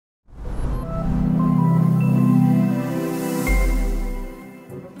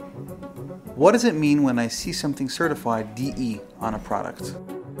What does it mean when I see something certified DE on a product?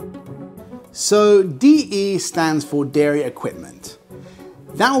 So DE stands for dairy equipment.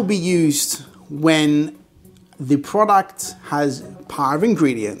 That will be used when the product has part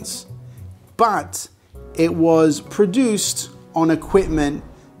ingredients, but it was produced on equipment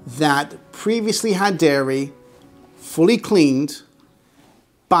that previously had dairy, fully cleaned,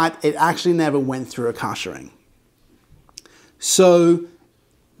 but it actually never went through a koshering. So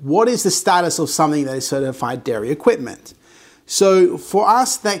what is the status of something that is certified dairy equipment? So for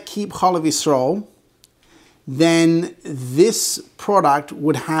us that keep Chalav Yisrael, then this product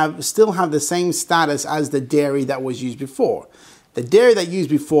would still have the same status as the dairy that was used before. The dairy that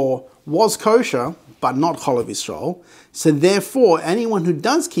used before was kosher, but not Chalav Yisrael. So therefore, anyone who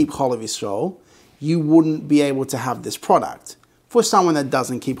does keep Chalav Yisrael, you wouldn't be able to have this product. For someone that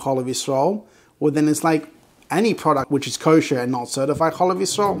doesn't keep Chalav Yisrael, well then it's like any product which is kosher and not certified Chalav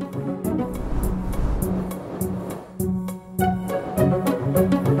Yisrael.